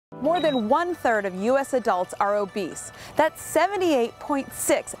More than 1/3 of U.S. adults are obese. That's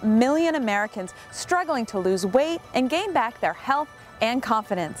 78.6 million Americans struggling to lose weight and gain back their health and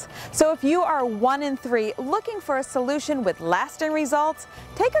confidence. So if you are 1 in 3 looking for a solution with lasting results,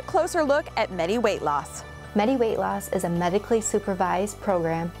 take a closer look at Medi Weight Loss. Medi Weight Loss is a medically supervised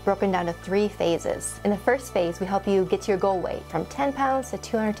program broken down to 3 phases. In the first phase, we help you get to your goal weight from 10 pounds to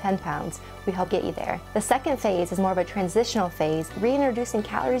 210 pounds. We help get you there. The second phase is more of a transitional phase, reintroducing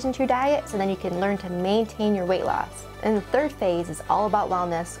calories into your diet so then you can learn to maintain your weight loss. And the third phase is all about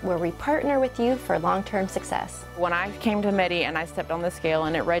wellness, where we partner with you for long-term success. When I came to Medi and I stepped on the scale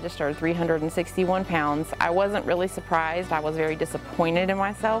and it registered 361 pounds, I wasn't really surprised. I was very disappointed in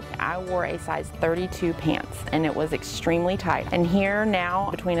myself. I wore a size 32 pants and it was extremely tight. And here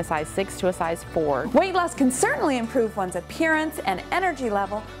now, between a size 6 to a size 4. Weight loss can certainly improve one's appearance and energy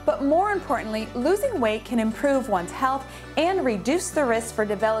level, but more importantly, losing weight can improve one's health and reduce the risk for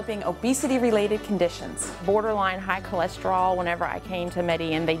developing obesity-related conditions. Borderline high cholesterol whenever I came to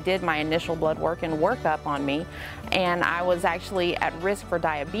Medi, and they did my initial blood work and workup on me, and I was actually at risk for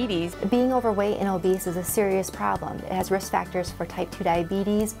diabetes. Being overweight and obese is a serious problem. It has risk factors for type 2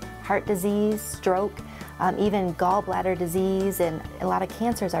 diabetes, heart disease, stroke, even gallbladder disease, and a lot of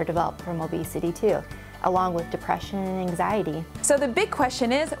cancers are developed from obesity too, along with depression and anxiety. So the big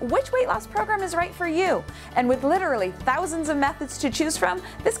question is, which weight loss program is right for you? And with literally thousands of methods to choose from,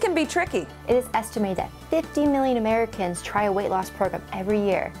 this can be tricky. It is estimated that 50 million Americans try a weight loss program every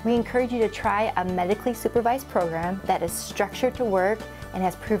year. We encourage you to try a medically supervised program that is structured to work and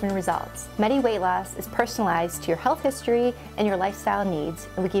has proven results. Medi Weight Loss is personalized to your health history and your lifestyle needs,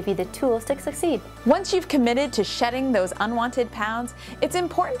 and we give you the tools to succeed. Once you've committed to shedding those unwanted pounds, it's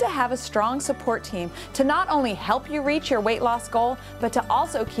important to have a strong support team to not only help you reach your weight loss goal, but to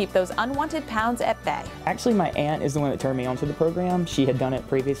also keep those unwanted pounds at bay. Actually, my aunt is the one that turned me onto the program. She had done it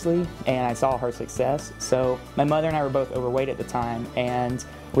previously, and I saw her success. So my mother and I were both overweight at the time, and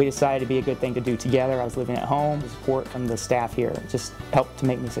we decided to be a good thing to do together. I was living at home. The support from the staff here just helped to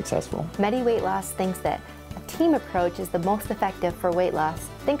make me successful. Medi Weight Loss thinks that a team approach is the most effective for weight loss.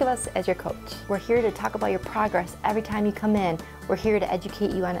 Think of us as your coach. We're here to talk about your progress every time you come in. We're here to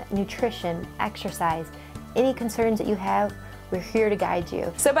educate you on nutrition, exercise, any concerns that you have. We're here to guide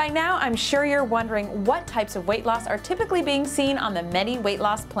you. So by now, I'm sure you're wondering what types of weight loss are typically being seen on the Medi Weight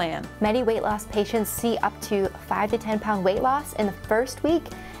Loss plan. Medi Weight Loss patients see up to 5 to 10 pound weight loss in the first week,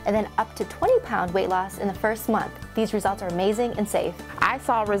 and then up to 20 pound weight loss in the first month. These results are amazing and safe. I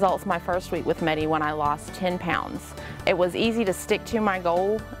saw results my first week with Medi when I lost 10 pounds. It was easy to stick to my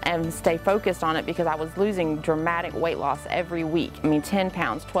goal and stay focused on it because I was losing dramatic weight loss every week. I mean, 10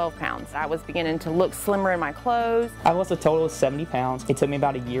 pounds, 12 pounds. I was beginning to look slimmer in my clothes. I lost a total of 70 pounds. It took me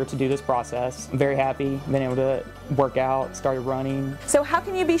about a year to do this process. I'm very happy, been able to work out, started running. So how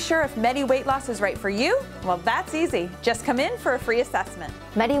can you be sure if Medi Weight Loss is right for you? Well, that's easy. Just come in for a free assessment.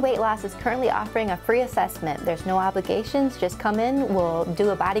 Medi Weight Loss is currently offering a free assessment. There's no obligations, just come in, we'll do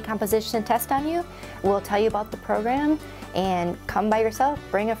a body composition test on you, we'll tell you about the program, and come by yourself,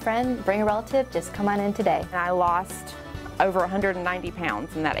 bring a friend, bring a relative, just come on in today. And I lost over 190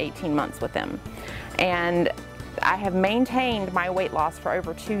 pounds in that 18 months with them. And I have maintained my weight loss for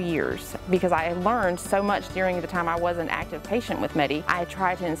over 2 years because I learned so much during the time I was an active patient with Medi. I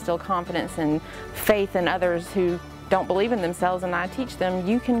try to instill confidence and faith in others who don't believe in themselves, and I teach them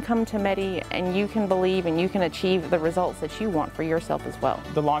you can come to Medi and you can believe and you can achieve the results that you want for yourself as well.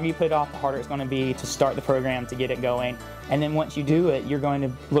 The longer you put it off, the harder it's going to be to start the program, to get it going. And then once you do it, you're going to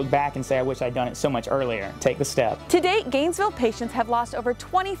look back and say, I wish I'd done it so much earlier. Take the step. To date, Gainesville patients have lost over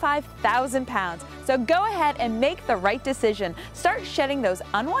 25,000 pounds. So go ahead and make the right decision. Start shedding those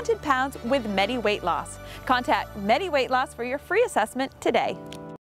unwanted pounds with Medi Weight Loss. Contact Medi Weight Loss for your free assessment today.